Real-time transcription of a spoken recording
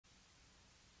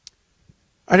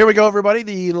All right, here we go, everybody.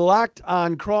 The Locked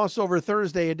On Crossover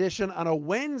Thursday edition on a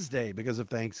Wednesday because of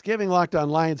Thanksgiving. Locked On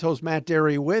Lions host Matt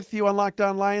Dery with you on Locked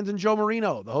On Lions, and Joe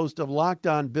Marino, the host of Locked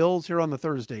On Bills, here on the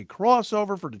Thursday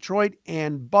crossover for Detroit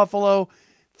and Buffalo.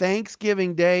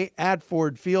 Thanksgiving Day at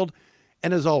Ford Field.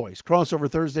 And as always, Crossover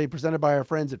Thursday presented by our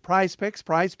friends at Prize Picks.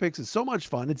 Prize Picks is so much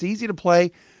fun. It's easy to play.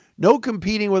 No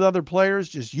competing with other players,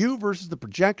 just you versus the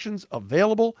projections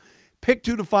available. Pick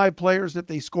 2 to 5 players. If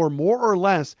they score more or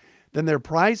less than their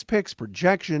Prize Picks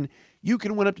projection, you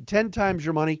can win up to 10 times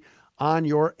your money on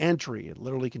your entry. It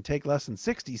literally can take less than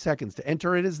 60 seconds to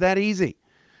enter. It is that easy.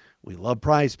 We love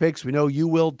Prize Picks. We know you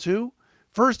will too.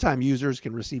 First-time users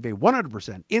can receive a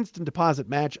 100% instant deposit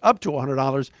match up to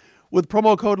 $100 with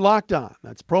promo code LOCKEDON.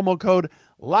 That's promo code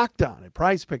LOCKEDON at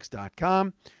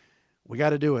prizepicks.com. We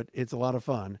got to do it. It's a lot of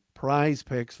fun. Prize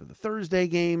Picks for the Thursday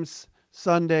games,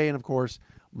 Sunday, and of course,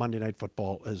 Monday Night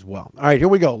Football as well. All right, here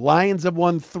we go. Lions have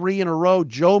won 3 in a row.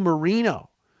 Joe Marino,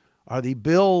 are the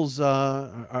Bills,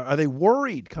 are they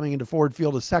worried coming into Ford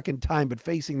Field a second time, but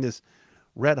facing this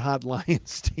red-hot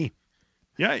Lions team?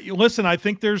 Yeah, listen, I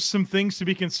think there's some things to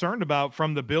be concerned about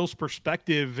from the Bills'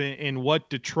 perspective in what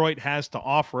Detroit has to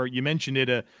offer. You mentioned it,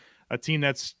 a team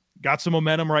that's got some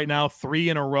momentum right now, 3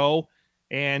 in a row,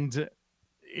 and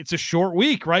it's a short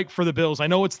week, right, for the Bills. I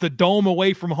know it's the dome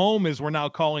away from home, as we're now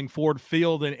calling Ford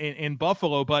Field in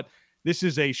Buffalo, but this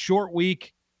is a short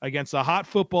week against a hot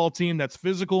football team that's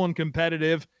physical and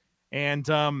competitive, and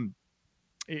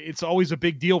it's always a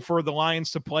big deal for the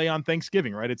Lions to play on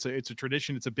Thanksgiving, right? It's a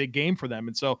tradition. It's a big game for them,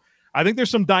 and so I think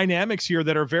there's some dynamics here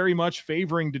that are very much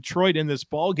favoring Detroit in this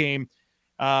ball game,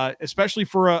 especially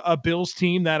for a Bills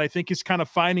team that I think is kind of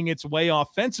finding its way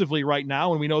offensively right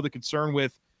now, and we know the concern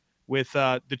with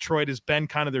Detroit has been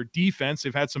kind of their defense.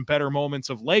 They've had some better moments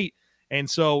of late, and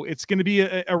so it's going to be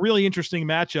a really interesting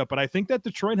matchup. But I think that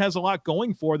Detroit has a lot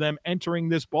going for them entering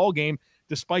this ball game,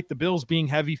 despite the Bills being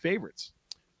heavy favorites.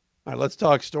 All right, let's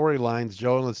talk storylines,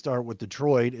 Joe, and let's start with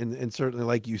Detroit. And certainly,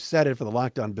 like you said it, for the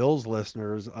Locked On Bills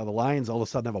listeners, the Lions all of a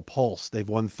sudden have a pulse. They've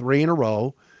won 3 in a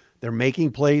row. They're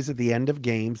making plays at the end of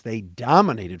games. They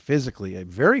dominated physically, a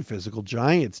very physical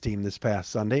Giants team this past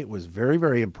Sunday. It was very,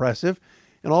 very impressive.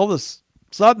 And all of a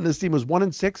sudden, this team was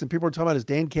 1-6, and people are talking about, is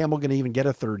Dan Campbell going to even get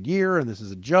a third year? And this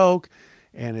is a joke.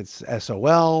 And it's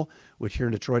SOL, which here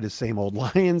in Detroit is same old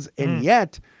Lions. And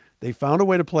yet, they found a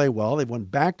way to play well. They've won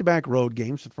back-to-back road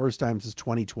games for the first time since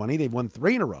 2020. They've won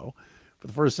 3 in a row for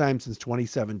the first time since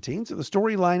 2017. So the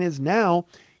storyline is now,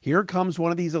 here comes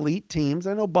one of these elite teams.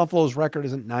 I know Buffalo's record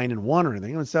isn't 9-1 or anything.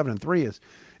 Even 7-3 is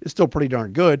still pretty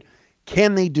darn good.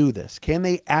 Can they do this? Can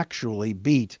they actually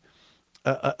beat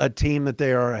a team that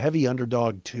they are a heavy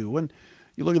underdog to? And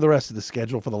you look at the rest of the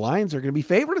schedule for the Lions, they're going to be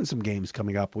favored in some games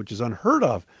coming up, which is unheard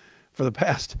of for the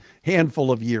past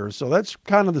handful of years. So that's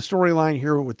kind of the storyline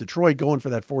here with Detroit going for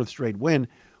that 4th straight win.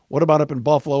 What about up in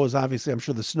Buffalo? Is obviously, I'm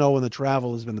sure the snow and the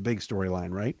travel has been the big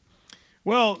storyline, right?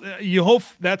 Well, you hope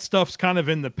that stuff's kind of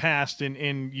in the past,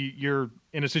 and you're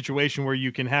in a situation where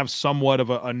you can have somewhat of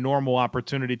a normal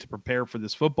opportunity to prepare for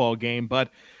this football game.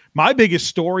 But my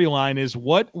biggest storyline is,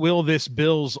 what will this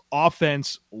Bills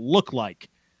offense look like?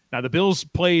 Now, the Bills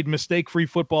played mistake-free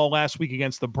football last week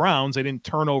against the Browns. They didn't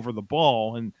turn over the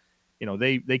ball, and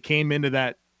they came into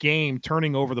that game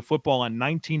turning over the football on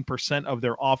 19% of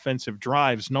their offensive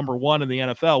drives, number 1 in the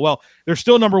NFL. Well, they're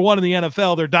still number 1 in the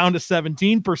NFL. They're down to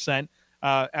 17%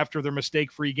 after their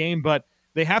mistake-free game, but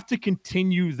they have to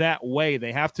continue that way.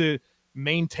 They have to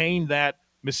maintain that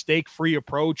mistake-free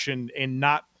approach and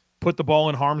not put the ball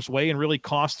in harm's way and really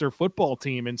cost their football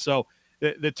team. And so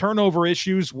the turnover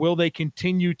issues, will they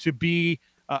continue to be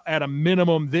at a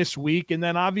minimum this week? And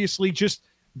then obviously just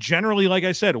generally, like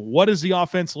I said, what does the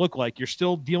offense look like? You're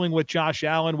still dealing with Josh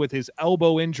Allen with his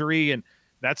elbow injury, and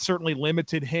that's certainly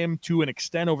limited him to an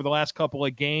extent over the last couple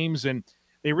of games. And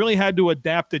they really had to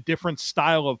adapt a different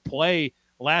style of play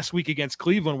last week against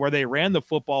Cleveland, where they ran the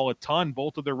football a ton.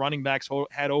 Both of their running backs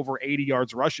had over 80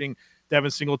 yards rushing,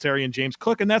 Devin Singletary and James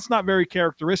Cook, and that's not very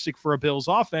characteristic for a Bills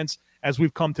offense as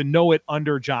we've come to know it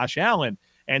under Josh Allen.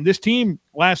 And this team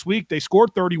last week, they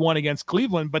scored 31 against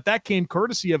Cleveland, but that came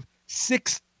courtesy of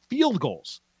 6 field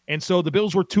goals. And so the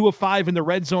Bills were 2 of 5 in the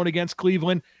red zone against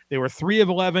Cleveland. They were 3 of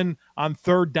 11 on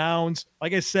third downs.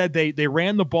 Like I said, they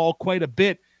ran the ball quite a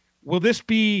bit. Will this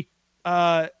be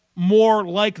more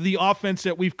like the offense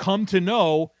that we've come to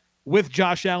know with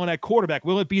Josh Allen at quarterback?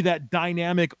 Will it be that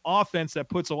dynamic offense that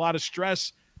puts a lot of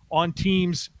stress on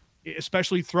teams,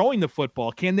 especially throwing the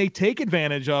football? Can they take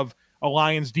advantage of a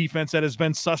Lions defense that has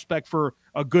been suspect for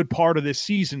a good part of this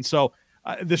season? So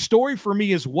the story for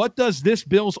me is, what does this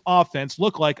Bills offense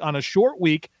look like on a short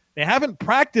week? They haven't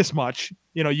practiced much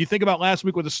You think about last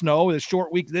week with the snow, the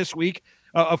short week this week,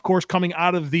 of course, coming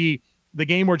out of the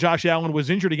game where Josh Allen was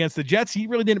injured against the Jets, he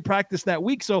really didn't practice that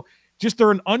week. So just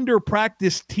they're an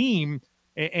under-practiced team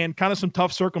and kind of some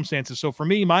tough circumstances. So for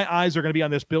me, my eyes are going to be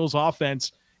on this Bills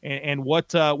offense and what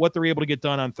they're able to get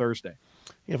done on Thursday.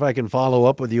 If I can follow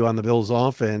up with you on the Bills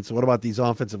offense, what about these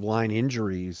offensive line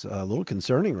injuries? A little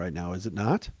concerning right now, is it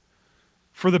not?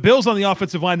 For the Bills on the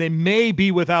offensive line, they may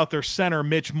be without their center,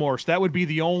 Mitch Morse. That would be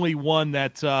the only one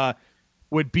that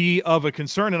would be of a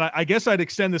concern. And I guess I'd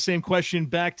extend the same question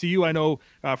back to you. I know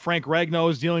Frank Ragnow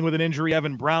is dealing with an injury.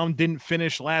 Evan Brown didn't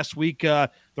finish last week. The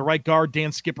right guard,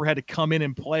 Dan Skipper, had to come in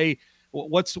and play.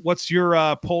 What's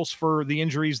your pulse for the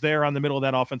injuries there on the middle of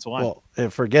that offensive line? Well,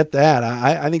 forget that.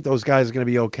 I think those guys are going to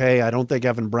be okay. I don't think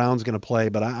Evan Brown's going to play,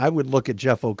 but I would look at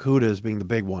Jeff Okudah as being the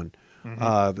big one.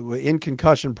 In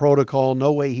concussion protocol,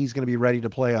 no way he's going to be ready to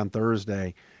play on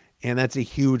Thursday, and that's a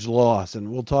huge loss.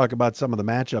 And we'll talk about some of the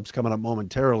matchups coming up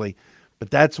momentarily, but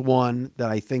that's one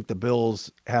that I think the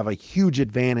Bills have a huge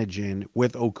advantage in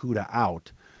with Okudah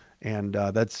out. And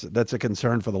that's a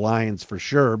concern for the Lions for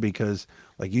sure, because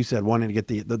like you said, wanting to get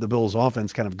the Bills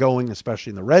offense kind of going, especially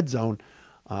in the red zone,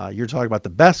 you're talking about the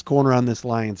best corner on this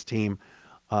Lions team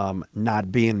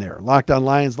not being there. Locked On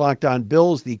Lions, Locked On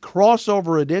Bills, the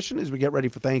crossover edition as we get ready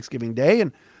for Thanksgiving Day,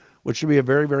 and which should be a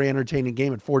very, very entertaining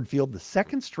game at Ford Field, the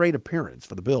second straight appearance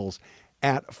for the Bills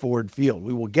at Ford Field.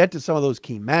 We will get to some of those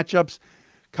key matchups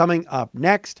coming up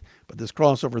next, but this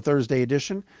crossover Thursday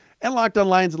edition and Locked On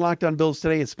Lions and Locked On Bills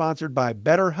today is sponsored by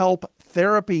BetterHelp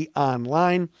Therapy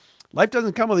Online. Life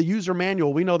doesn't come with a user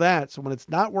manual. We know that. So when it's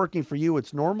not working for you,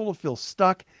 it's normal to feel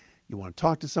stuck. You want to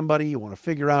talk to somebody. You want to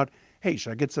figure out, hey,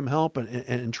 should I get some help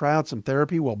and try out some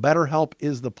therapy? Well, BetterHelp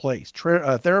is the place.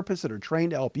 Therapists that are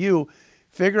trained to help you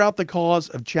figure out the cause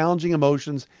of challenging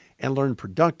emotions and learn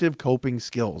productive coping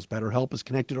skills. BetterHelp has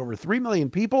connected over 3 million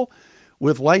people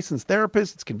with licensed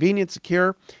therapists. It's convenient,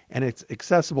 secure, and it's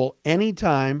accessible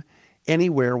anytime,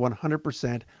 anywhere,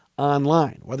 100%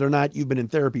 online. Whether or not you've been in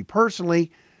therapy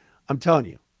personally, I'm telling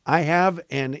you, I have,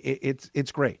 and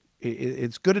it's great.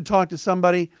 It's good to talk to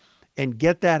somebody and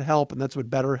get that help, and that's what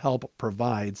BetterHelp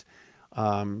provides.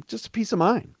 Just a peace of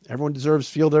mind. Everyone deserves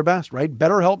to feel their best, right?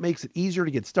 BetterHelp makes it easier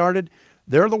to get started.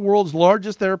 They're the world's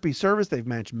largest therapy service. They've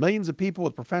matched millions of people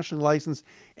with professionally licensed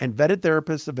and vetted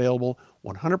therapists available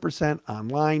 100%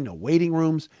 online, no waiting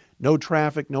rooms, no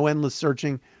traffic, no endless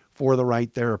searching for the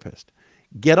right therapist.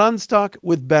 Get unstuck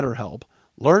with BetterHelp.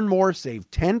 Learn more, save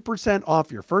 10%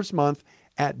 off your first month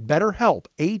at BetterHelp,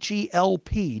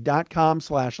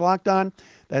 HELP.com/lockedon.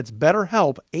 That's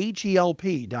BetterHelp,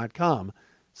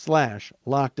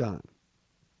 HELP.com/lockedon.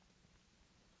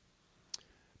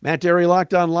 Matt Dery,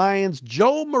 Locked On Lions.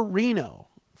 Joe Marino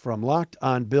from Locked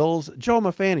On Bills. Joe, I'm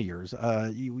a fan of yours.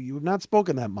 You have not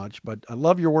spoken that much, but I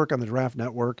love your work on the Draft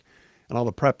Network and all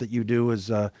the prep that you do.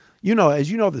 As you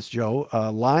know this, Joe,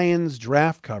 Lions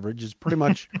draft coverage is pretty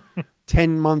much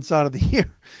 10 months out of the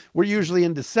year. We're usually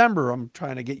in December. I'm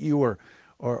trying to get you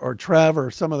or Trev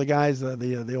or some of the guys,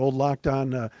 the old Locked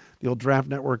On, the old Draft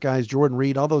Network guys, Jordan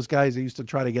Reed, all those guys that used to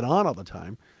try to get on all the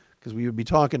time, because we would be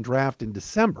talking draft in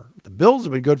December. The Bills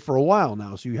have been good for a while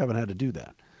now, so you haven't had to do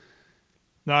that.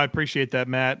 No, I appreciate that,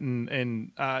 Matt.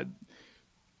 And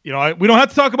we don't have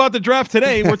to talk about the draft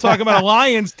today. We're talking about a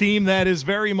Lions team that is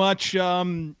very much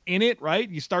in it, right?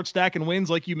 You start stacking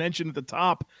wins, like you mentioned at the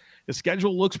top. The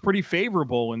schedule looks pretty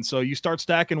favorable, and so you start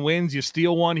stacking wins, you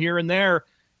steal one here and there,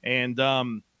 and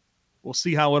we'll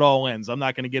see how it all ends. I'm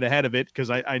not going to get ahead of it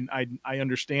because I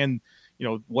understand,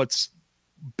 what's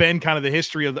been kind of the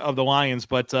history of the Lions,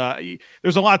 but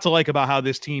there's a lot to like about how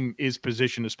this team is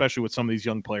positioned, especially with some of these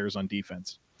young players on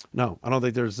defense. No, I don't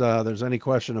think there's any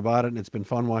question about it, and it's been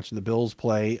fun watching the Bills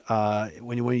play.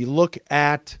 When you look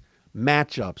at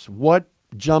matchups, what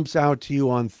jumps out to you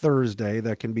on Thursday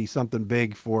that can be something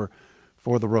big for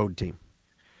the road team?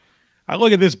 I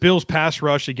look at this Bills pass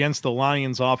rush against the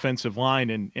Lions offensive line,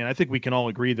 and I think we can all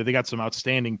agree that they got some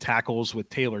outstanding tackles with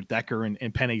Taylor Decker and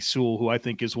Penei Sewell, who I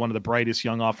think is one of the brightest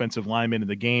young offensive linemen in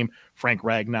the game. Frank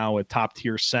Ragnow, a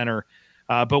top-tier center.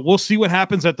 But we'll see what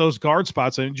happens at those guard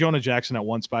spots. I mean, Jonah Jackson at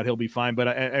one spot, he'll be fine. But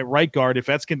at right guard, if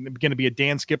that's going to be a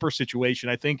Dan Skipper situation,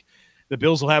 I think the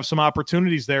Bills will have some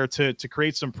opportunities there to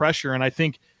create some pressure. And I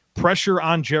think pressure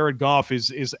on Jared Goff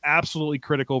is absolutely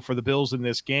critical for the Bills in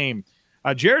this game.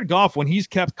 Jared Goff, when he's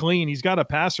kept clean, he's got a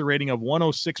passer rating of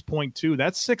 106.2.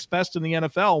 That's sixth best in the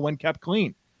NFL when kept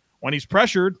clean. When he's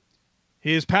pressured,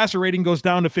 his passer rating goes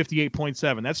down to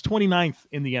 58.7. That's 29th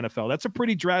in the NFL. That's a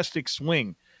pretty drastic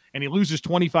swing. And he loses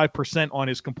 25% on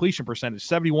his completion percentage,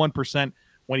 71%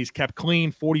 when he's kept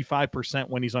clean, 45%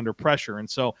 when he's under pressure. And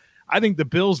so I think the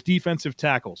Bills' defensive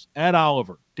tackles, Ed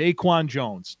Oliver, Daquan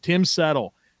Jones, Tim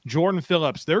Settle, Jordan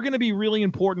Phillips, they're going to be really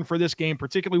important for this game,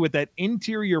 particularly with that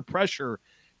interior pressure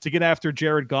to get after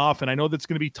Jared Goff. And I know that's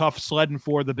going to be tough sledding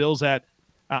for the Bills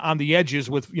on the edges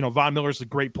with, Von Miller's a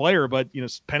great player, but,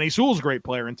 Penei Sewell's a great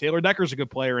player and Taylor Decker's a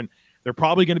good player. And they're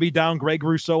probably going to be down Greg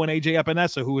Rousseau and A.J.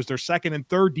 Epinesa, who is their second and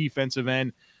third defensive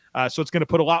end. So it's going to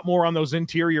put a lot more on those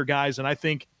interior guys. And I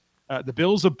think the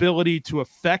Bills' ability to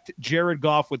affect Jared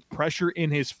Goff with pressure in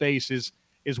his face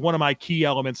is one of my key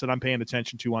elements that I'm paying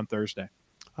attention to on Thursday.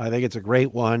 I think it's a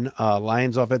great one.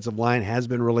 Lions' offensive line has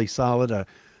been really solid.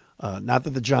 Not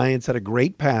that the Giants had a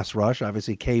great pass rush.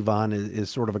 Obviously, Kayvon is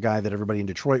sort of a guy that everybody in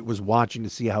Detroit was watching to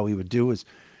see how he would do.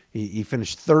 He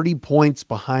finished 30 points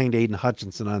behind Aidan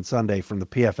Hutchinson on Sunday from the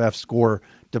PFF score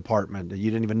department.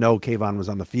 You didn't even know Kayvon was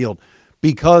on the field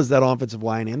because that offensive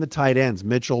line and the tight ends,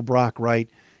 Mitchell, Brock Wright,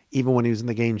 even when he was in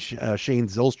the game, Shane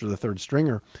Zylstra, the third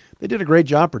stringer, they did a great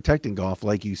job protecting Goff,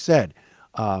 like you said.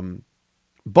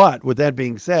 But with that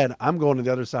being said, I'm going to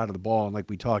the other side of the ball, and like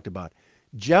we talked about,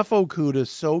 Jeff Okudah is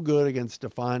so good against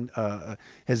Stefon,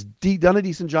 has done a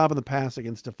decent job in the pass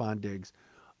against Stefon Diggs.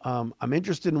 I'm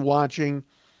interested in watching,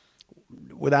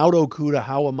 without Okudah,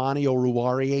 how Amani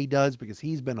Oruwariye does, because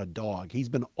he's been a dog. He's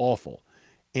been awful,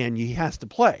 and he has to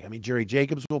play. I mean, Jerry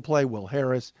Jacobs will play, Will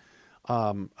Harris,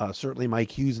 certainly Mike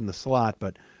Hughes in the slot,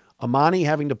 but Amani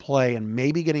having to play and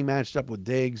maybe getting matched up with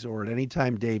Diggs or at any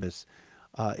time Davis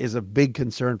is a big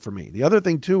concern for me. The other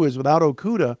thing, too, is without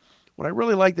Okudah, what I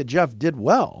really like that Jeff did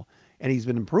well, and he's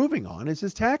been improving on, is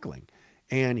his tackling.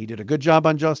 And he did a good job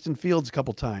on Justin Fields a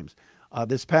couple times.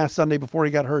 This past Sunday before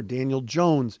he got hurt, Daniel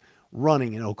Jones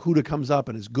running, and Okudah comes up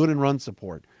and is good in run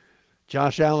support.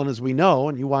 Josh Allen, as we know,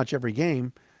 and you watch every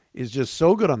game, is just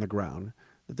so good on the ground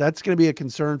that that's going to be a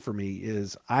concern for me.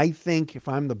 Is I think if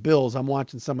I'm the Bills, I'm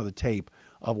watching some of the tape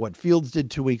of what Fields did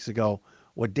 2 weeks ago,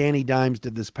 what Danny Dimes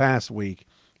did this past week,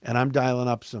 and I'm dialing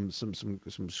up some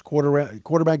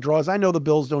quarterback draws. I know the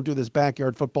Bills don't do this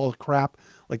backyard football crap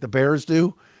like the Bears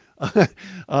do, but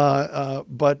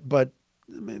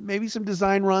maybe some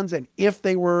design runs. And if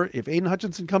Aidan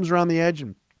Hutchinson comes around the edge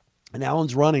and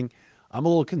Allen's running, I'm a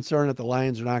little concerned that the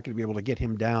Lions are not going to be able to get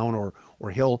him down, or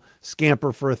he'll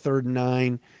scamper for a 3rd and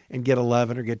 9 and get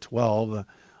 11 or get 12.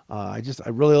 I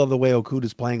really love the way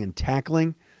Okudah's playing and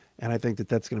tackling, and I think that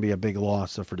that's going to be a big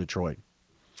loss for Detroit.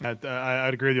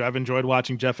 I'd agree with you. I've enjoyed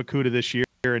watching Jeff Okudah this year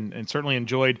and certainly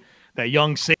enjoyed that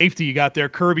young safety you got there,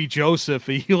 Kirby Joseph.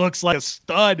 He looks like a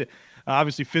stud,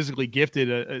 obviously physically gifted,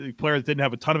 a player that didn't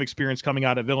have a ton of experience coming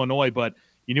out of Illinois, but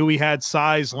you knew he had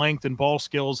size, length, and ball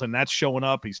skills, and that's showing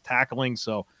up. He's tackling,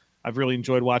 so I've really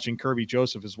enjoyed watching Kirby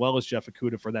Joseph as well as Jeff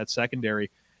Okudah for that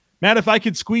secondary. Matt, if I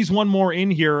could squeeze one more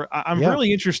in here, I'm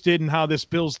really interested in how this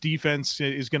Bills defense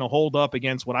is going to hold up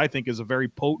against what I think is a very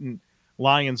potent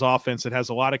Lions offense that has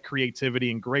a lot of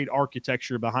creativity and great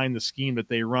architecture behind the scheme that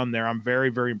they run there. I'm very,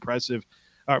 very impressed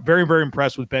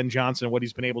with Ben Johnson and what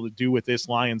he's been able to do with this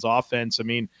Lions offense. I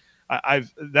mean,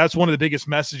 that's one of the biggest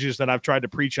messages that I've tried to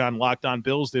preach on Locked On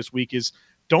Bills this week is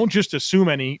don't just assume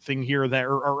anything here that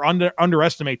or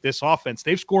underestimate this offense.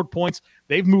 They've scored points.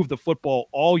 They've moved the football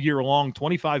all year long,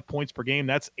 25 points per game.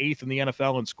 That's 8th in the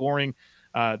NFL in scoring.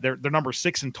 They're number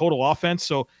 6 in total offense.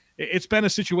 So it's been a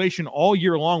situation all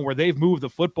year long where they've moved the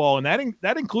football, and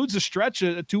that includes a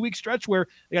 2-week stretch where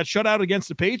they got shut out against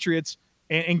the Patriots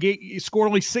and scored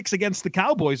only 6 against the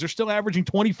Cowboys. They're still averaging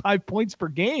 25 points per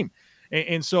game.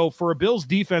 And so for a Bills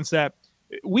defense that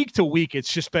week to week,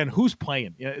 it's just been who's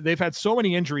playing. They've had so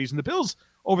many injuries, and the Bills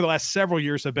over the last several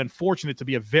years have been fortunate to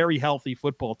be a very healthy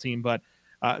football team, but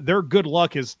their good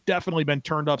luck has definitely been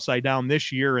turned upside down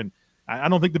this year, and I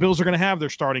don't think the Bills are going to have their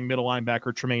starting middle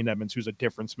linebacker, Tremaine Edmonds, who's a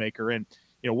difference maker. And,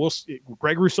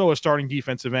 Greg Rousseau, a starting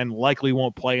defensive end, likely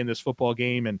won't play in this football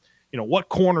game. And, what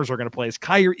corners are going to play? Is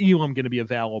Kyer Elam going to be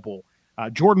available?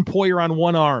 Jordan Poyer on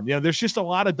one arm. There's just a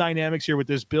lot of dynamics here with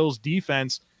this Bills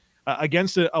defense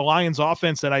against a Lions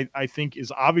offense that I think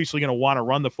is obviously going to want to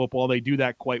run the football. They do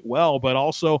that quite well, but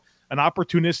also an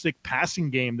opportunistic passing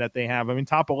game that they have. I mean,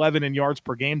 top 11 in yards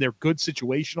per game. They're good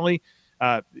situationally.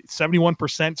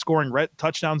 71% scoring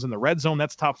touchdowns in the red zone.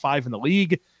 That's top 5 in the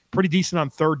league. Pretty decent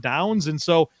on third downs. And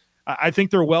so I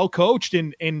think they're well coached,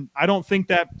 and I don't think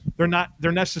that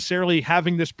they're necessarily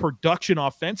having this production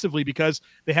offensively because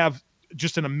they have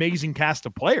just an amazing cast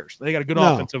of players. They got a good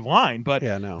offensive line, but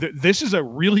this is a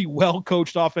really well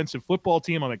coached offensive football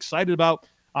team. I'm excited about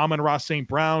Amon-Ra St.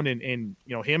 Brown and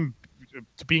him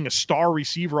being a star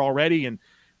receiver already, and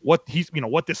what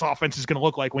this offense is going to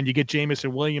look like when you get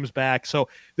Jamison Williams back. So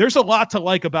there's a lot to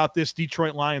like about this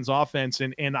Detroit Lions offense,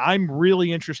 and I'm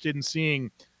really interested in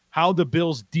seeing how the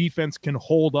Bills defense can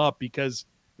hold up, because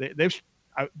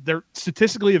they're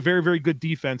statistically a very, very good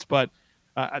defense, but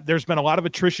there's been a lot of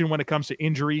attrition when it comes to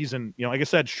injuries. And, like I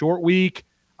said, short week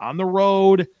on the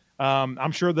road.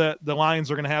 I'm sure that the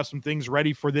Lions are going to have some things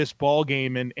ready for this ball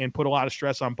game and put a lot of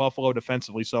stress on Buffalo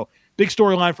defensively. So big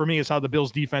storyline for me is how the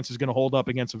Bills defense is going to hold up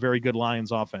against a very good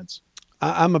Lions offense.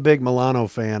 I'm a big Milano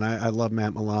fan. I love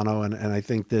Matt Milano, and I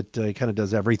think that he kind of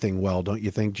does everything well, don't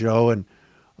you think, Joe?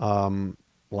 And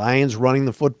Lions running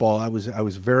the football, I was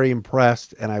very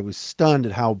impressed, and I was stunned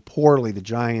at how poorly the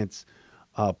Giants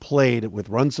played with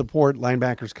run support,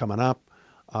 linebackers coming up.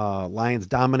 Lions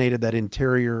dominated that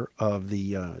interior of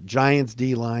the Giants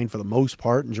D-line for the most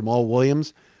part, and Jamal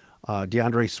Williams,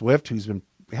 DeAndre Swift, who's been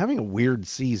having a weird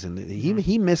season.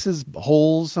 He misses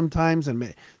holes sometimes,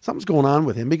 and something's going on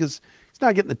with him because he's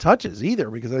not getting the touches either,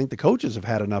 because I think the coaches have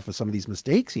had enough of some of these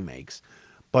mistakes he makes.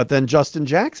 But then Justin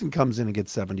Jackson comes in and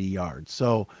gets 70 yards.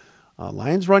 So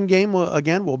Lions run game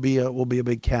will be a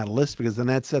big catalyst, because then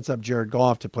that sets up Jared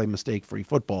Goff to play mistake-free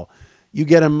football. You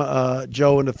get him,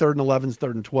 Joe, into 3rd and 11s,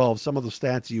 3rd and 12. Some of the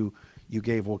stats you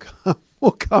gave will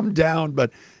come down,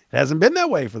 but it hasn't been that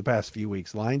way for the past few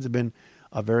weeks. Lions have been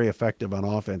very effective on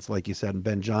offense, like you said, and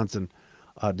Ben Johnson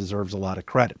deserves a lot of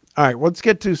credit. All right, let's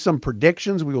get to some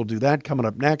predictions. We will do that coming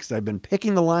up next. I've been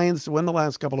picking the Lions to win the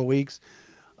last couple of weeks.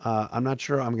 I'm not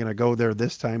sure I'm going to go there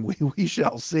this time. We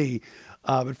shall see.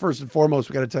 But first and foremost,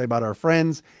 we got to tell you about our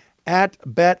friends at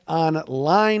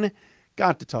BetOnline.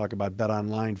 Got to talk about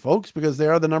BetOnline, folks, because they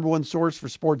are the #1 source for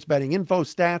sports betting info,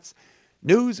 stats,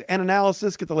 news, and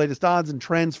analysis. Get the latest odds and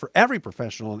trends for every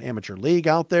professional and amateur league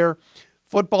out there.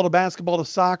 Football to basketball to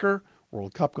soccer,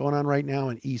 World Cup going on right now,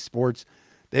 and esports.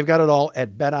 They've got it all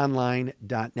at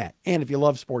betonline.net. And if you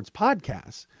love sports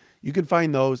podcasts, you can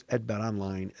find those at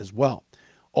BetOnline as well.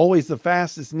 Always the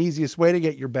fastest and easiest way to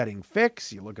get your betting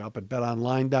fix. You look up at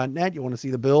betonline.net. You want to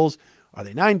see the Bills. Are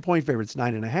they 9-point favorites,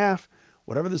 9.5?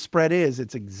 Whatever the spread is,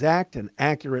 it's exact and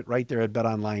accurate right there at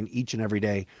BetOnline each and every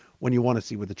day when you want to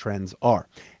see what the trends are.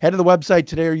 Head to the website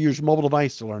today or use your mobile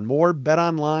device to learn more.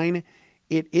 BetOnline,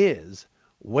 it is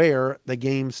where the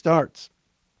game starts.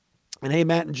 And hey,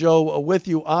 Matt and Joe with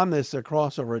you on this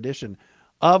crossover edition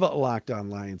of Locked On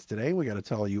Lions today. We got to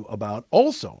tell you about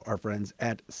also our friends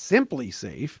at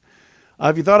SimpliSafe.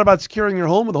 If you thought about securing your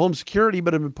home with home security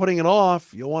but have been putting it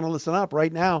off, you'll want to listen up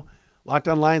right now. Locked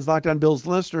On Lions, Locked On Bills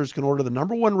listeners can order the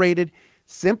 #1 rated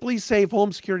SimpliSafe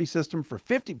home security system for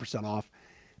 50% off.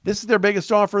 This is their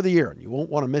biggest offer of the year, and you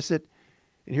won't want to miss it.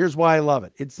 And here's why I love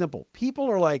it. It's simple. People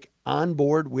are like on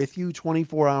board with you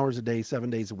 24 hours a day,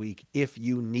 7 days a week if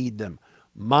you need them.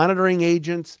 Monitoring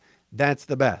agents, that's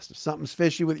the best. If something's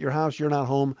fishy with your house, you're not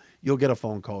home, you'll get a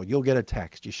phone call, you'll get a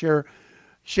text. You share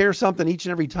something each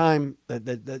and every time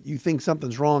that you think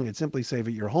something's wrong at SimpliSafe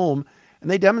at your home, and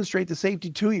they demonstrate the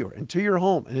safety to you and to your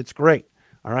home, and it's great.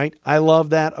 All right? I love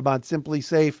that about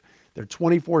SimpliSafe. Their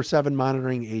 24/7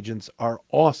 monitoring agents are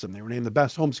awesome. They were named the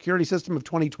best home security system of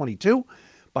 2022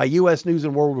 by U.S. News &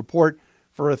 World Report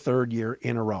for a 3rd year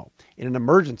in a row. In an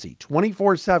emergency,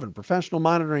 24/7 professional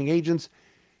monitoring agents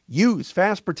use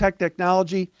Fast Protect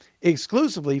technology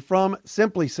exclusively from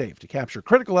SimpliSafe to capture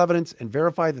critical evidence and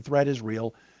verify the threat is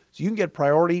real so you can get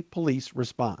priority police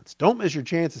response. Don't miss your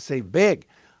chance to save big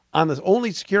on the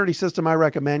only security system I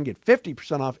recommend. Get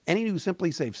 50% off any new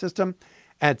SimpliSafe system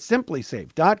at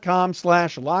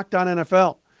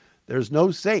simplisafe.com/LockedOnNFL. There's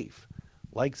no safe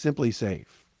like SimpliSafe.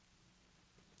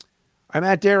 I'm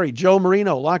Matt Dery, Joe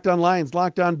Marino, Locked On Lions,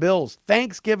 Locked On Bills.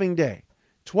 Thanksgiving Day,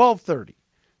 12:30,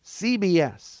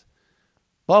 CBS.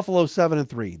 Buffalo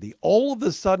 7-3. All of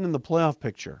a sudden in the playoff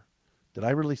picture. Did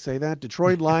I really say that?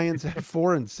 Detroit Lions at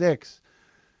 4-6.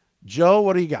 Joe,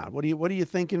 what do you got? What are you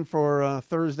thinking for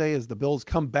Thursday as the Bills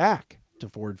come back to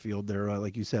Ford Field? They're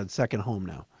like you said, second home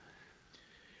now.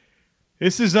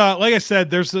 This is like I said,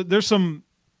 there's some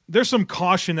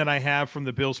caution that I have from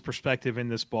the Bills' perspective in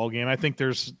this ball game. I think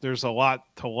there's a lot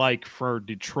to like for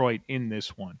Detroit in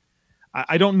this one.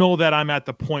 I don't know that I'm at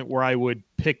the point where I would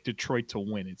pick Detroit to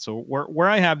win it. So where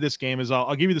I have this game is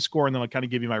I'll give you the score and then I'll kind of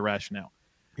give you my rationale.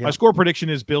 Yeah. My score prediction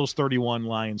is Bills 31,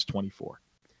 Lions 24.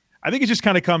 I think it just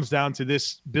kind of comes down to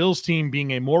this Bills team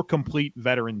being a more complete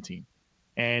veteran team.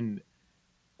 And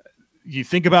you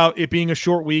think about it being a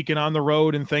short week and on the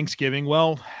road and Thanksgiving.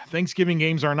 Well, Thanksgiving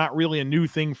games are not really a new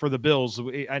thing for the Bills.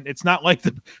 It's not like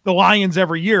the Lions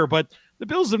every year, but the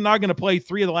Bills are not going to play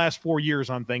 3 of the last 4 years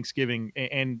on Thanksgiving,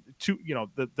 and two,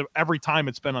 every time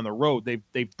it's been on the road,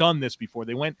 they've done this before.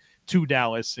 They went to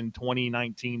Dallas in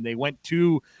 2019. They went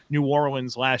to New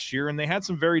Orleans last year, and they had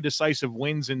some very decisive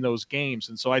wins in those games.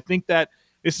 And so I think that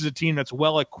this is a team that's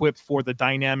well equipped for the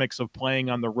dynamics of playing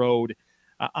on the road.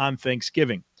 on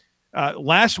Thanksgiving.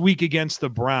 Last week against the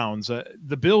Browns,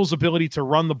 the Bills' ability to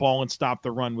run the ball and stop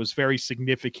the run was very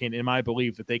significant in my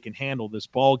belief that they can handle this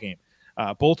ball game.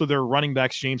 Both of their running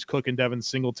backs, James Cook and Devin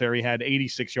Singletary, had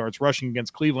 86 yards rushing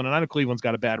against Cleveland. And I know Cleveland's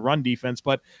got a bad run defense,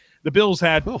 but the Bills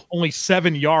had only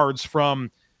 7 yards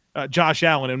from Josh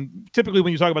Allen. And typically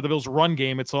when you talk about the Bills' run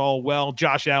game, it's all, well,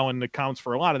 Josh Allen accounts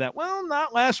for a lot of that. Well,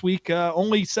 not last week.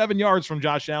 Only 7 yards from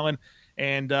Josh Allen.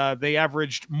 And they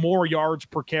averaged more yards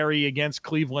per carry against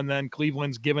Cleveland than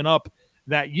Cleveland's given up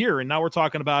that year. And now we're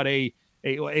talking about a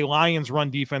Lions run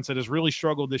defense that has really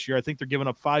struggled this year. I think they're giving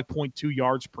up 5.2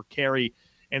 yards per carry.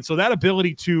 And so that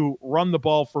ability to run the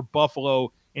ball for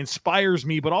Buffalo inspires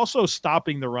me, but also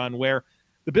stopping the run, where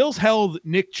the Bills held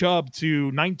Nick Chubb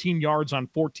to 19 yards on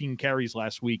 14 carries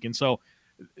last week. And so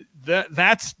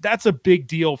that's a big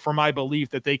deal for my belief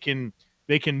that they can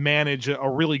manage a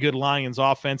really good Lions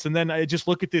offense. And then I just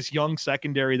look at this young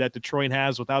secondary that Detroit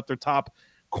has without their top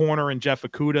corner and Jeff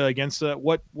Okudah against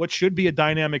what should be a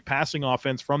dynamic passing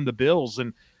offense from the Bills,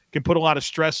 and can put a lot of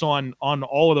stress on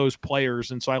all of those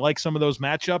players. And so I like some of those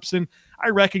matchups, and I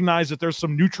recognize that there's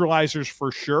some neutralizers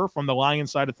for sure from the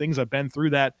Lions side of things. I've been through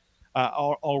that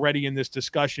already in this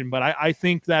discussion, but I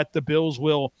think that the Bills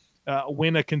will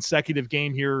win a consecutive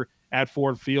game here at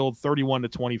Ford Field,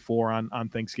 31-24 on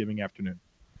Thanksgiving afternoon.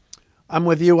 I'm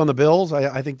with you on the Bills.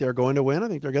 I think they're going to win. I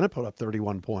think they're going to put up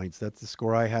 31 points. That's the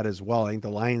score I had as well. I think the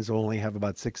Lions only have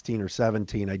about 16 or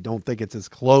 17. I don't think it's as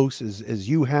close as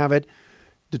you have it.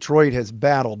 Detroit has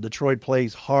battled. Detroit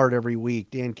plays hard every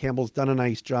week. Dan Campbell's done a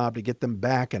nice job to get them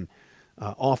back and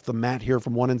off the mat here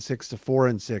from 1-6 to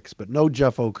 4-6, but no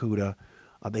Jeff Okudah.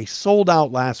 They sold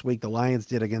out last week, the Lions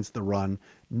did, against the run,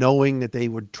 knowing that they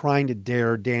were trying to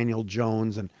dare Daniel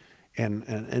Jones and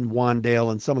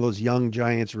Wan'Dale and some of those young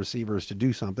Giants receivers to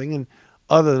do something. And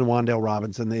other than Wan'Dale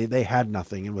Robinson, they had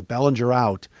nothing. And with Bellinger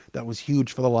out, that was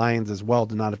huge for the Lions as well,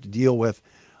 to not have to deal with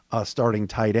a starting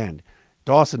tight end.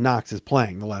 Dawson Knox is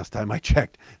playing the last time I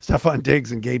checked. Stefon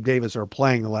Diggs and Gabe Davis are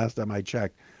playing the last time I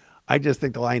checked. I just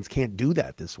think the Lions can't do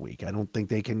that this week. I don't think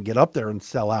they can get up there and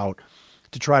sell out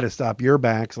to try to stop your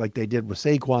backs like they did with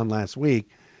Saquon last week.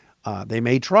 They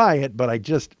may try it, but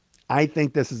I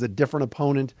think this is a different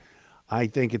opponent. I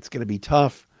think it's going to be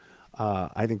tough.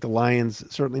 I think the Lions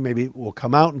certainly maybe will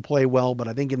come out and play well, but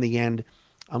I think in the end,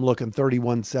 I'm looking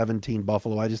 31-17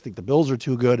 Buffalo. I just think the Bills are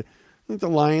too good. I think the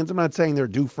Lions, I'm not saying they're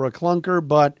due for a clunker,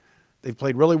 but they've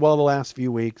played really well the last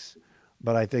few weeks.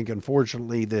 But I think,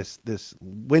 unfortunately, this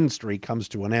win streak comes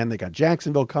to an end. They got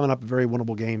Jacksonville coming up, a very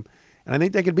winnable game. And I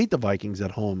think they could beat the Vikings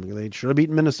at home. They should have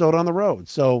beaten Minnesota on the road.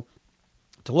 So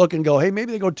to look and go, hey,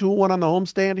 maybe they go 2-1 on the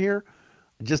homestand here,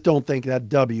 I just don't think that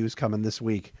W is coming this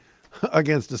week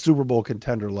against a Super Bowl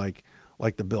contender like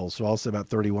the Bills. So I'll say about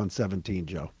 31-17,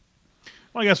 Joe.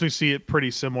 Well, I guess we see it pretty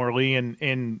similarly.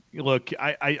 And look,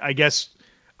 I guess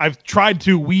I've tried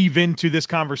to weave into this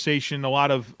conversation a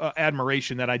lot of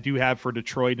admiration that I do have for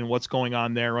Detroit and what's going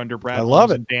on there under Brad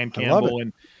Holmes and Dan Campbell.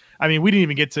 And I mean, we didn't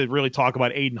even get to really talk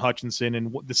about Aidan Hutchinson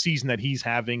and the season that he's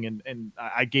having. And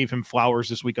I gave him flowers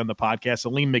this week on the podcast.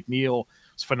 Aleem McNeil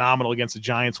was phenomenal against the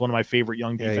Giants, one of my favorite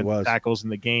young defensive tackles in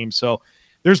the game. So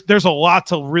there's a lot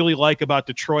to really like about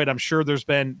Detroit. I'm sure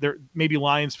maybe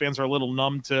Lions fans are a little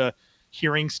numb to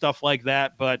hearing stuff like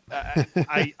that, but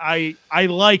I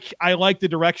like the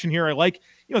direction here. I like,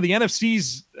 the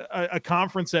NFC's a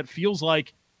conference that feels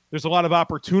like there's a lot of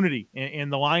opportunity,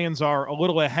 and the Lions are a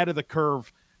little ahead of the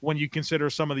curve when you consider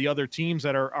some of the other teams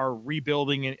that are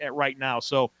rebuilding right now.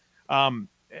 So I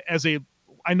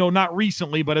know not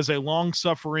recently, but as a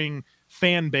long-suffering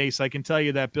fan base, I can tell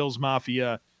you that Bills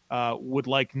Mafia would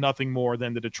like nothing more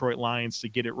than the Detroit Lions to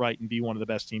get it right and be one of the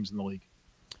best teams in the league.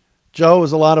 Joe, it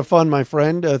was a lot of fun, my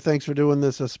friend. Thanks for doing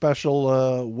this, a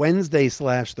special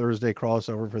Wednesday/Thursday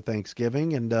crossover for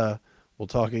Thanksgiving, and we'll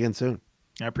talk again soon.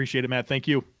 I appreciate it, Matt. Thank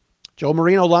you. Joe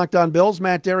Marino, Locked On Bills.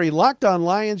 Matt Dery, Locked On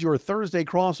Lions, your Thursday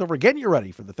crossover. Getting you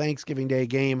ready for the Thanksgiving Day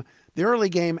game, the early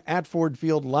game at Ford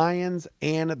Field, Lions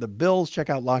and the Bills. Check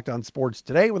out Locked On Sports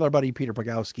today with our buddy Peter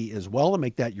Pagowski as well, and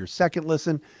make that your second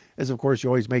listen, as, of course, you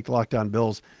always make Locked On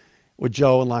Bills with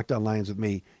Joe and Locked On Lions with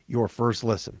me your first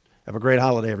listen. Have a great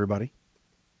holiday, everybody.